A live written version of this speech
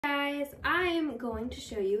guys, I'm going to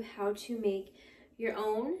show you how to make your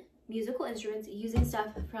own musical instruments using stuff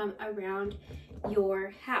from around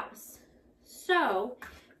your house. So,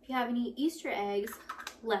 if you have any Easter eggs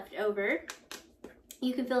left over,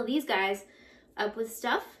 you can fill these guys up with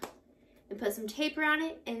stuff and put some tape around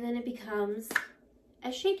it, and then it becomes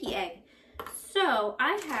a shaky egg. So,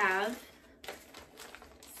 I have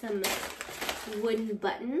some wooden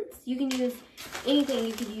buttons. You can use anything.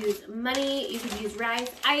 You could use money, you could use rice.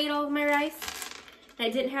 I ate all of my rice and I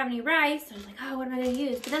didn't have any rice, so I was like, oh, what am I going to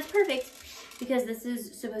use? But that's perfect because this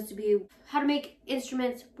is supposed to be how to make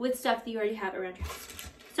instruments with stuff that you already have around your house.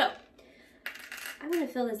 So I'm going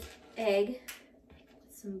to fill this egg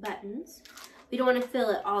with some buttons. We don't want to fill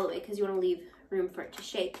it all the way because you want to leave room for it to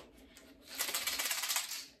shake.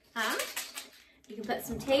 You can put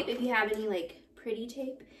some tape if you have any like pretty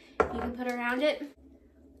tape. You can put around it.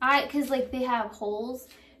 Cause like they have holes,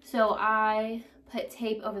 so I put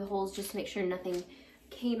tape over the holes just to make sure nothing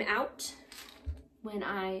came out when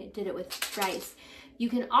I did it with rice. You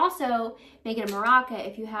can also make it a maraca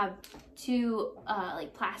if you have two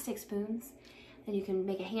like plastic spoons, then you can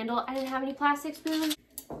make a handle. I didn't have any plastic spoons,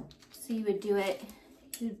 so you would do it,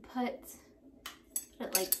 you'd put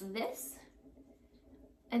it like this,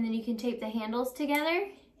 and then you can tape the handles together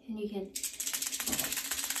and you can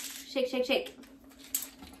shake, shake, shake.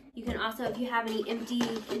 You can also, if you have any empty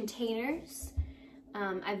containers,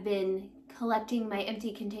 I've been collecting my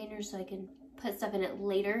empty containers so I can put stuff in it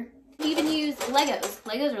later. You can use Legos.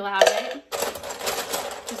 Legos are loud, right?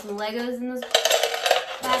 Put some Legos in this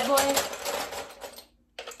bad boy.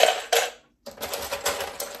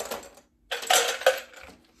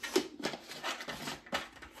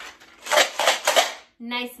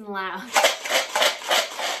 Nice and loud.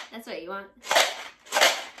 That's what you want.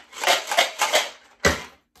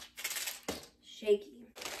 Shaky.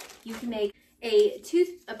 You can make a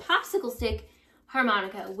popsicle stick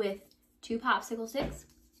harmonica with 2 popsicle sticks,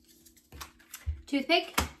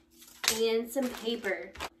 toothpick, and some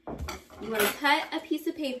paper. You want to cut a piece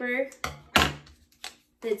of paper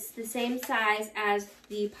that's the same size as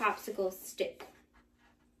the popsicle stick.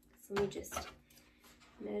 So let me just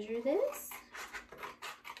measure this.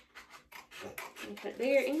 I'm gonna put it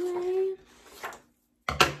bigger anyway.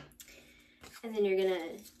 And then you're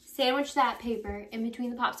gonna sandwich that paper in between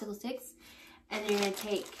the popsicle sticks, and then you're going to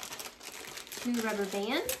take 2 rubber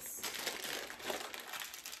bands.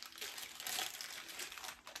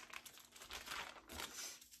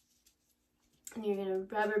 And you're going to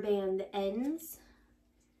rubber band the ends.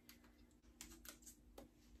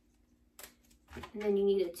 And then you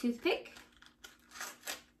need a toothpick.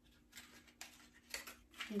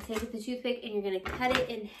 And take the toothpick and you're going to cut it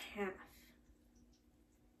in half.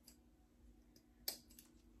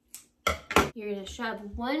 You're going to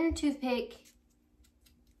shove 1 toothpick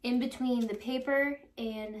in between the paper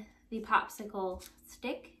and the popsicle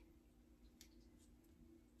stick.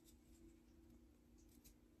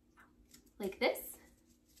 Like this.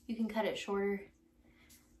 You can cut it shorter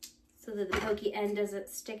so that the pokey end doesn't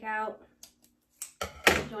stick out.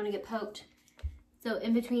 You don't want to get poked. So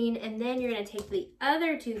in between, and then you're going to take the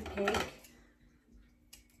other toothpick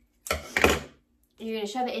and you're going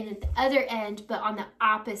to shove it in at the other end, but on the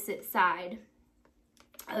opposite side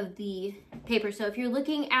of the paper. So if you're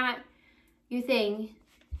looking at your thing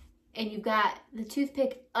and you've got the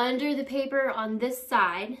toothpick under the paper on this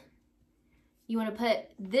side, you want to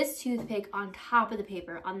put this toothpick on top of the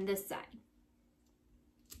paper on this side.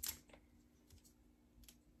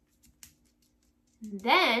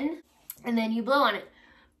 And then you blow on it.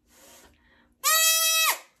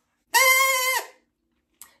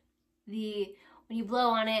 When you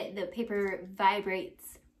blow on it, the paper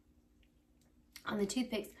vibrates on the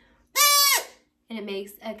toothpicks and it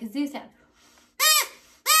makes a kazoo sound.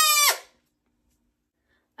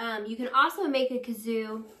 You can also make a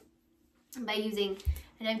kazoo by using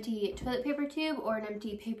an empty toilet paper tube or an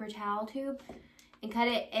empty paper towel tube and cut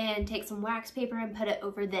it and take some wax paper and put it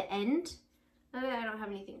over the end. I don't have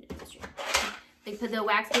anything to do this year. Like put the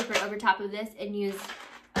wax paper over top of this and use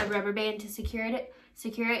a rubber band to secure it,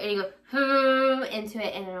 and you go into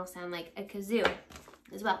it and it'll sound like a kazoo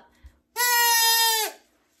as well.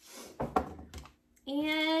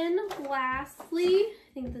 And lastly,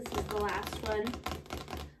 I think this is the last one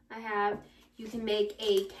I have, you can make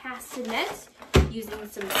a castanet using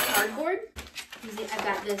some cardboard. I've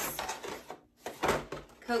got this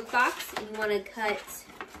Coke box and you want to cut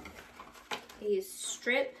a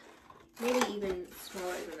strip, maybe even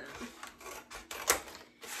smaller than that.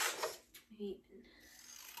 Maybe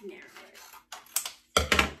even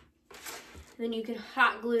narrower. And then you can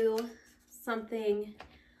hot glue something.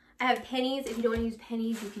 I have pennies. If you don't want to use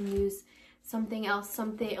pennies, you can use something else,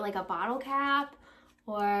 something like a bottle cap,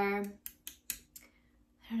 or I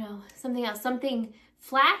don't know, something else, something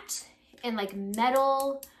flat and like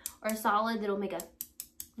metal or solid that'll make a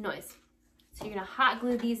noise. So you're gonna hot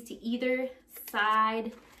glue these to either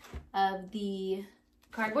side of the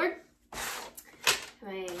cardboard.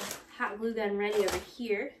 My hot glue gun ready over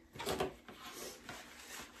here.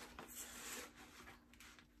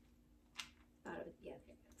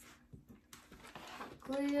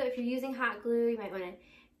 Glue. If you're using hot glue, you might want to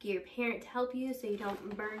get your parent to help you so you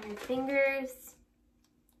don't burn your fingers.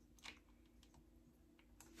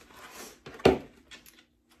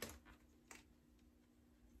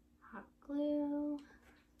 Hot glue.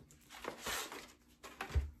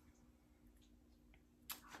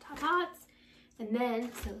 Hot. And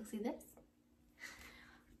then, so see this?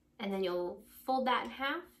 And then you'll fold that in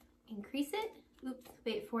half, increase it. Oops,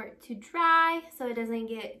 wait for it to dry so it doesn't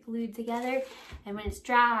get glued together. And when it's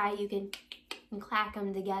dry, you can clack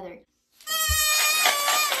them together.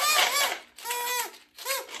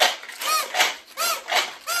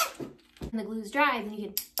 When the glue's dry, then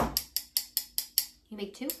you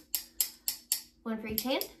make two, one for each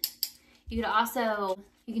hand. You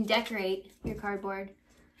can decorate your cardboard.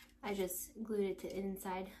 I just glued it to the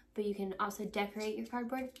inside, but you can also decorate your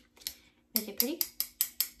cardboard, make it pretty.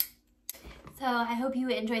 So I hope you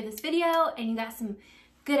enjoyed this video and you got some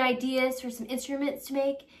good ideas for some instruments to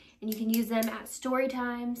make, and you can use them at story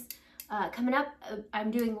times. Coming up,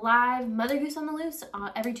 I'm doing live Mother Goose on the Loose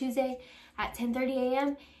every Tuesday at 10:30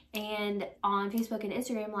 a.m. and on Facebook and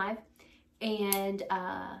Instagram live, and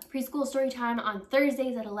preschool story time on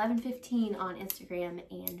Thursdays at 11:15 on Instagram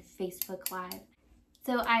and Facebook live.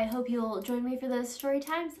 So I hope you'll join me for those story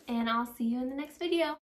times, and I'll see you in the next video.